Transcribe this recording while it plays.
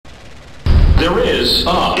There is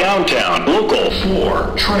a downtown local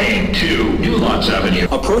 4 train to New Lots Avenue.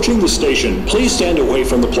 Approaching the station, please stand away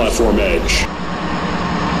from the platform edge.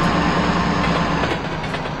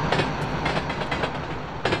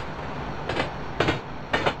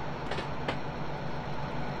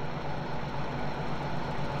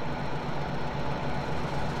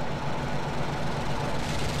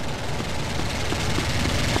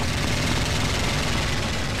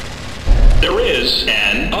 There is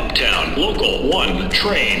an uptown local 1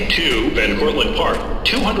 train to Ben Cortlandt Park,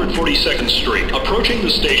 242nd Street. Approaching the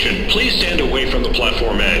station, please stand away from the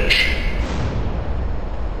platform edge.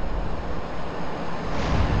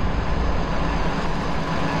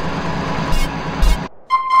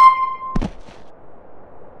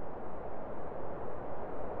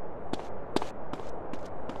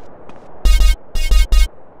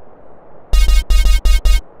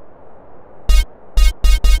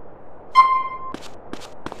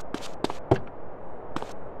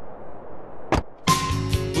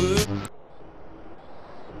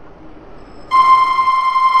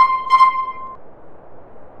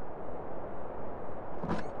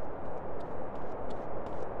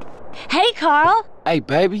 Hey, Carl. Hey,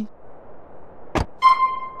 baby.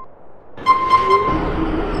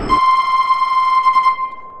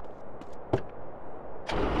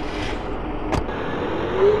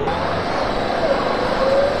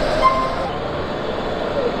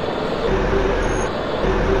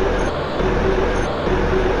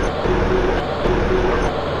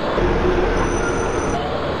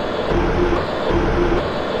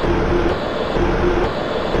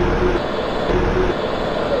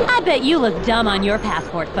 I bet you look dumb on your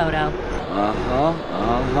passport photo.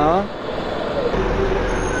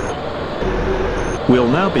 We'll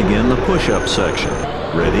now begin the push-up section.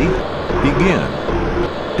 Ready? Begin.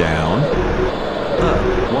 Down.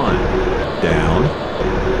 Up. 1. Down.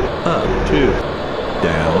 Up. 2.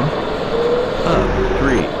 Down. Up.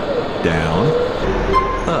 3. Down.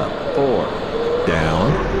 Up. 4.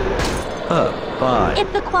 Down. Up. 5.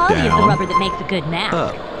 It's the quality of the Down. rubber that makes a good mask.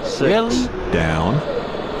 Up. 6. Really? Down.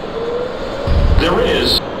 There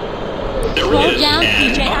is Slow down,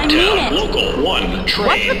 an CJ, I mean uptown it. local 1 What's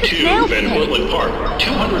train with the to snail's Ben pace? Cortlandt Park,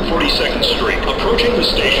 242nd Street. Approaching the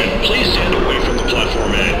station, please stand away from the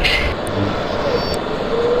platform edge.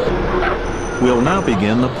 We'll now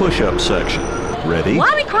begin the push-up section. Ready? Why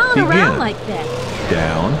are we crawling Begin. around like this?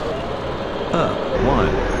 Down. Up. 1.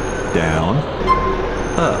 Down.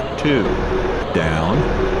 Up. 2. Down.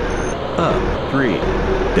 Up. 3.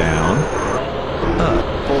 Down. Up.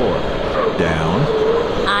 4. Down.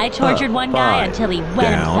 I tortured Up. one guy 5. until he wet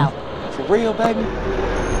Down. himself. For real, baby?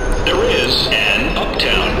 There is an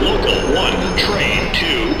uptown local 1 train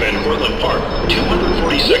to Ben Cortlandt Park,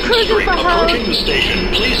 242nd cruising Street. for hoes? Approaching the station,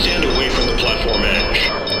 please stand away from the platform edge.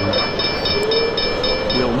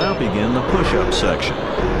 We'll now begin the push-up section.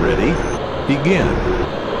 Ready? Begin.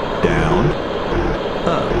 Down.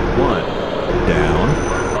 Up. 1. Down.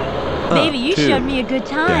 Baby, Up. you 2. showed me a good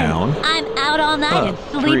time. Down. I'm out all night Up. and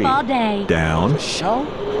sleep 3. all day. Down. Show?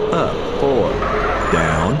 Up. 4.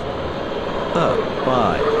 Down. Up.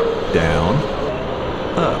 5. Down.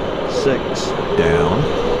 Up. 6. Down.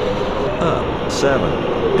 Up. 7.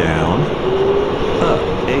 Down. Up.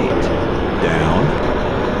 8. Down.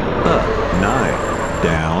 Up. 9.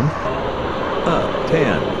 Down. Up.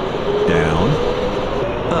 10. Down.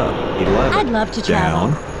 Up. 11. I'd love to travel.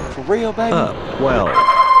 Down. For real, baby? Up. 12.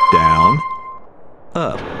 Down.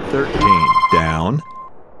 Up. 13. Down.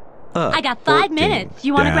 Up. I got 5 14. minutes.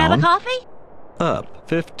 You want to grab a Down. coffee? Up.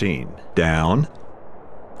 15. Down.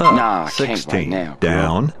 Up. Nah, I can't right 16. now, girl.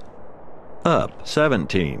 Down. Up.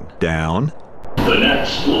 17. Down. The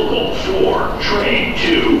next local 4 train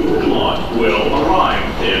to Woodlawn will arrive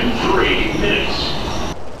in 3 minutes.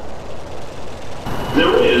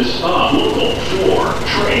 There is a local 4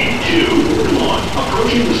 train to Woodlawn.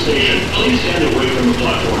 Approaching the station, please stand away from the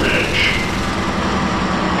platform edge.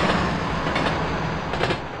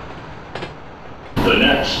 The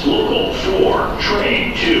next local 4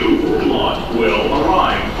 train to Woodlawn will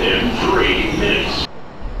arrive in 3 minutes.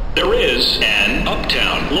 There is an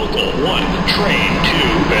uptown local 1 train to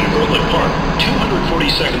Ben Cortlandt Park,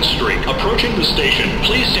 242nd Street. Approaching the station,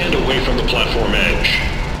 please stand away from the platform edge.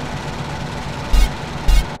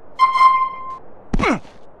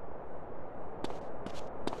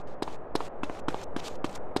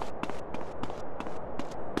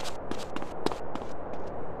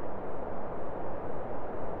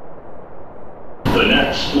 The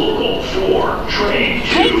next local 4 train to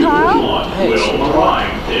Hey, Carl. Woodlawn will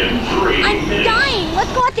arrive in 3 I'm minutes. dying.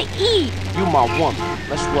 Let's go out to eat. You my woman.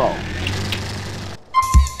 Let's roll.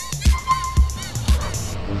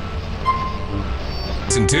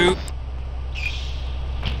 Lesson 2.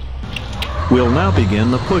 We'll now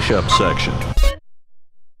begin the push-up section.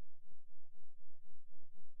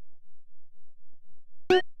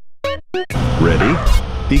 Ready?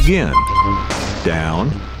 Begin.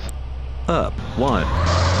 Down, up, 1,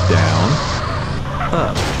 down,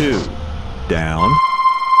 up, 2, down,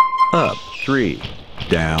 up, 3,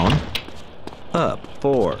 down, up,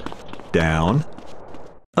 4, down,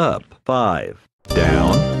 up, 5,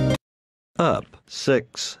 down, up,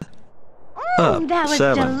 6, up, that was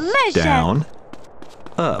 7, delicious. down,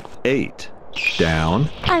 up, 8, down,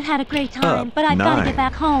 I've had a great time, up, but I've 9, got to get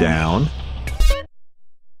back home. down,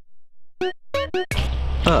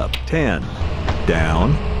 up, 10,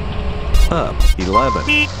 down, up,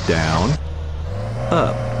 11, down,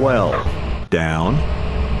 up, 12, down,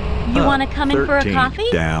 You up, want to come in for a 13,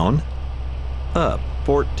 coffee? down, up,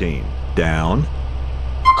 14, down,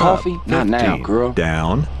 Coffee? up, Not now, 15, girl.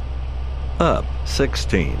 down, up,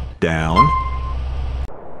 16, down,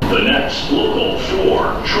 The next local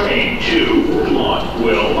 4, train 2, lot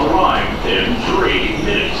will arrive in 3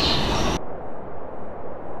 minutes.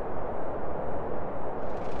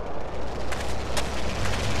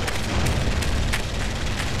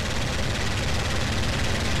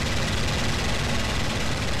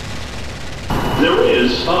 There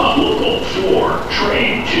is a local 4,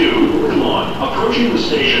 train 2, lot approaching the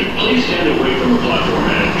station. Please stand away from the platform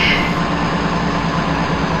edge.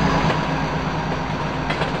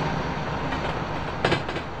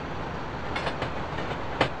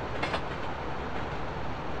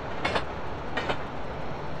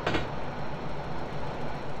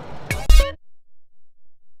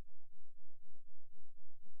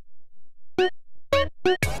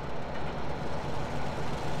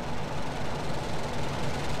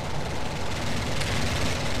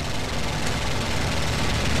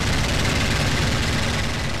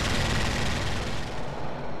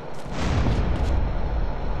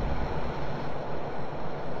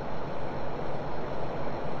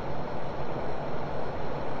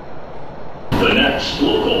 The next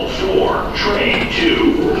local 4, train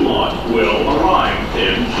 2, lot will arrive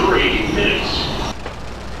in 3 minutes.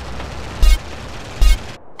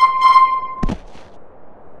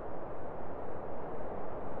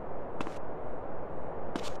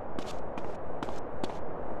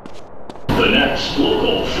 The next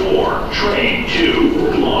local 4, train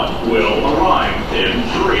 2, lot will arrive in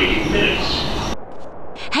 3 minutes.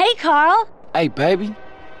 Hey, Carl. Hey, baby.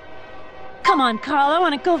 Come on, Carl. I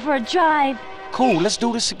want to go for a drive. Cool, let's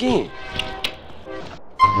do this again.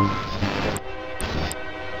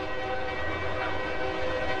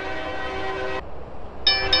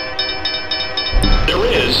 There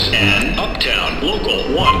is an Uptown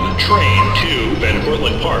Local 1 train to Van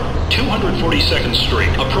Cortlandt Park, 242nd Street.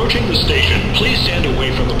 Approaching the station, please stand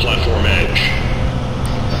away from the platform edge.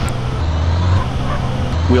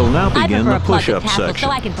 We'll now I begin prefer the a plug push-up and tackle section.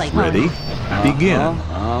 so I can play Ready? Begin.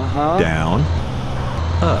 Down,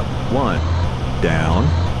 up, 1, down,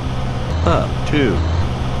 up, 2,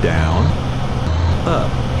 down,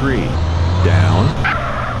 up, 3, down,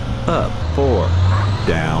 up, 4,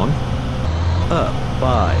 down, up,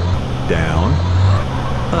 5, down,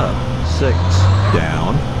 up, 6,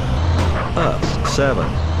 down, up, 7,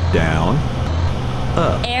 down,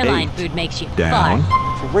 up, Airline 8, food makes you down,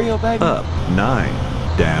 fart. For real, baby? up,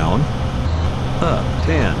 9, down, up,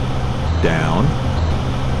 10, down,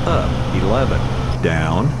 up, 11,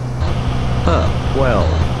 down, up, 12,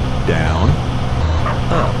 down,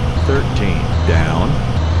 up, 13, down,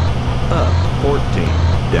 up, 14,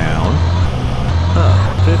 down, up,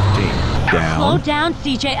 15, down. Slow down,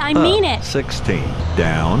 CJ. I mean up, it. 16,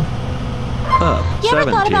 down, up, You ever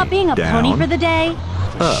 17, thought about being a down, pony for the day?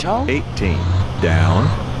 up, sure. 18, down,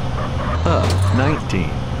 up, 19,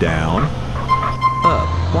 down,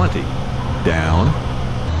 up, 20, down,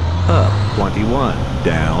 up, 21,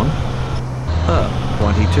 down, up,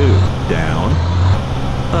 22, down,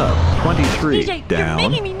 up, 23, CJ, down, you're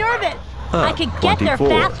making me nervous. up, I could get there 24,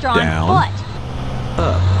 faster on down, foot.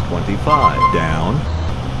 up, 25, down,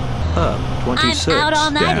 up, 26, I'm out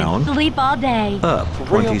all night down, and sleep all day. up, For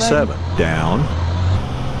real, 27, down,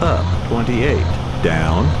 up, 28,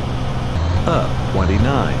 down, up,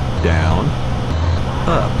 29, down,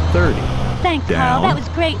 up, 30, Thanks, down, Carl. That was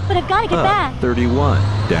great, but I've got to get up, back. 31,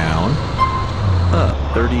 down, up,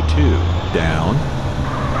 32, down,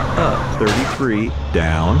 up, 33,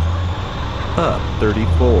 down, up,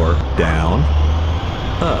 34, down,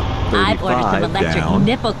 up, I've ordered some 35, electric down,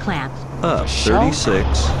 nipple clamps. up, Sure.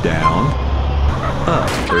 36, down, up,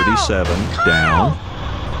 37, down,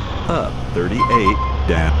 up, 38,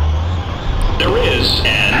 down. There is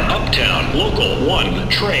an Uptown Local 1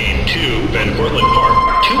 train to Van Cortlandt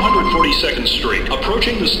Park, 242nd Street.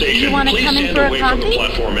 Approaching the station, You wanna please come in stand for a away from the coffee?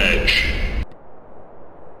 platform edge.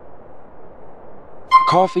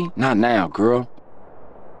 Coffee? Not now, girl.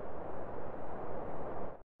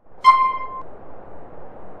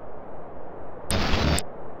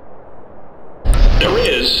 There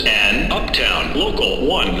is an Uptown Local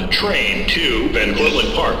 1 train to Van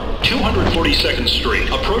Cortlandt Park, 242nd Street.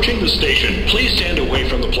 Approaching the station, please stand away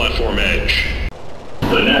from the platform edge.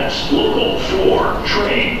 The next Local 4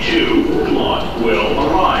 train to Woodlawn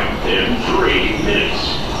will arrive in 3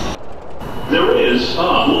 minutes. There is a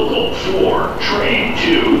Local 4 train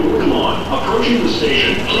to Woodlawn. Approaching the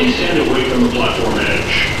station, please stand away from the platform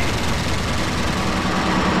edge.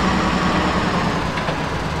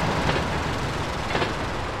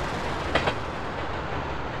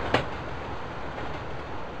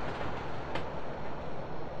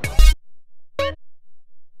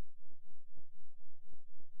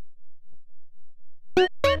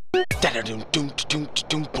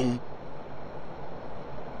 Da-da-dum-dum-dum-dum-dum.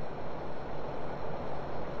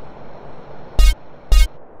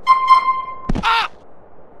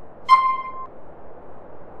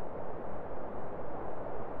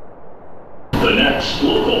 The next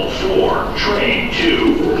Local 4 train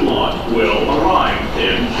to Woodlawn will arrive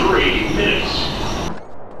in 3 minutes.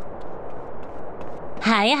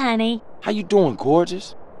 Hiya, honey. How you doing,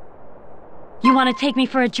 gorgeous? You want to take me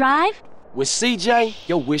for a drive? With CJ,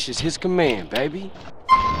 your wish is his command, baby.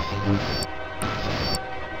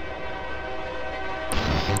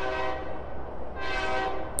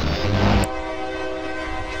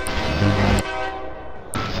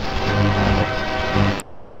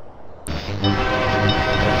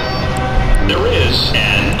 There is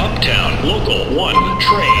an Uptown Local 1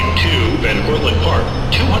 train to Van Cortlandt Park,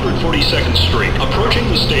 242nd Street. Approaching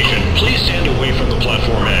the station, please stand away from the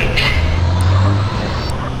platform edge.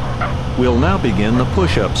 We'll now begin the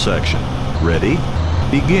push-up section. Ready?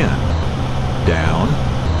 Begin. Down.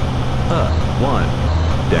 Up. 1.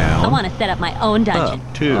 Down. I want to set up my own dungeon.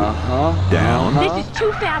 Up. 2. Uh-huh. Down. This is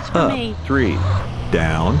too fast for Up. me. 3.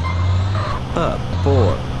 Down. Up.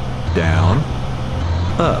 4. Down.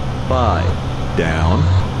 Up. 5. Down.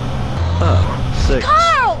 Up. 6.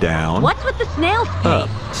 Carl! Down. What's with the snail's Up.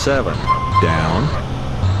 pace? 7. Down.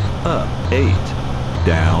 Up. 8.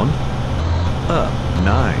 Down. Up.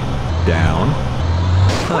 9. Down.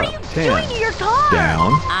 What are Up. you 10. doing to your car?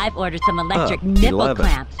 Down. I've ordered some electric Up. nipple 11.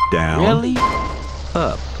 clamps. Down. Really?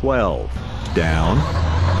 Up. 12. Down.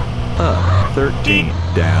 Up. 13.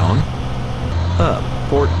 Down. Up.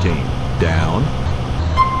 14. Down.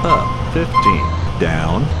 Up. 15.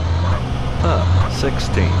 Down. Up.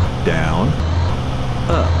 16. Down.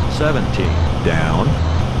 Up. 17. Down.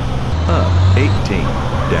 Up. 18.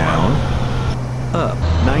 Down. Up.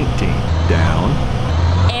 19. Down.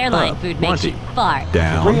 Airline Up. food makes 20. you fart.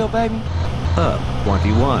 Down. Real, baby? Up.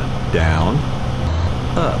 21. Down.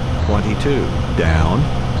 Up. 22. Down.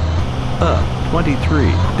 Up.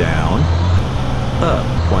 23. Down. Up.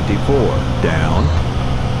 24. Down.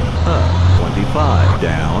 Up. 25.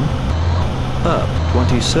 Down. Up.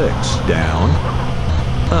 26. Down.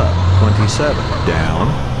 Up. 27. Down.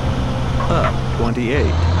 Up. 28.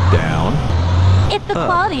 Down. It's the Up.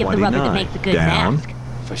 quality of the rubber that 29. makes a good Down. mask.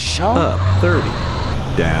 For sure. Up. 30.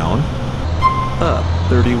 Down. Up.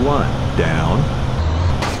 31. Down.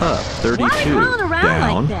 Up. Why are 32. you rolling around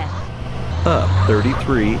Down. like this? Up.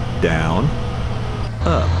 33. Down.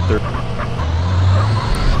 Up.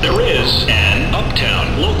 There is an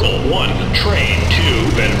Uptown Local 1 train to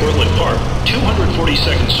Van Cortlandt Park,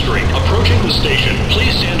 242nd Street. Approaching the station,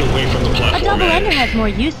 please stand away from the A platform double ender edge. has more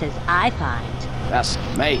uses, I find. That's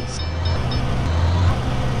amazing.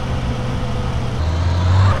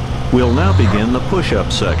 We'll now begin the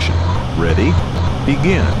push-up section. Ready?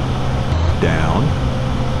 Begin. Down.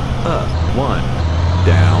 Up. 1.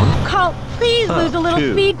 Down. Carl, please Up. lose a little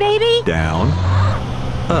 2. speed, baby. Down.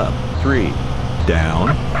 Up. 3. Down.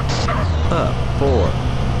 Up. 4.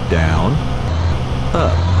 Down.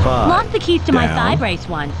 Up. 5. Lost the keys to my Down. thigh brace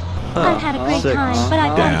once. Up. I've had a great 6. time, but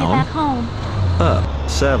I've got to get Down. back home. Up.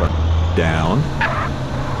 7. Down.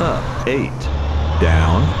 Up. 8.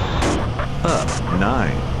 Down. Up.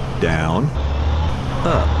 9. Down.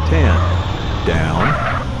 Up. 10. Down.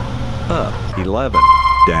 Up. 11.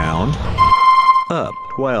 Down. Up.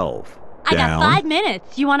 12. I got Down. 5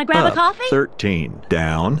 minutes. You want to grab Up. a coffee? 13.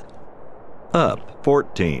 Down. Up.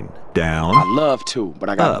 14. Down. I love to, but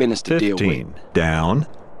I got Up. business to deal 15. with. Down.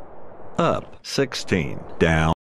 Up. 16. Down.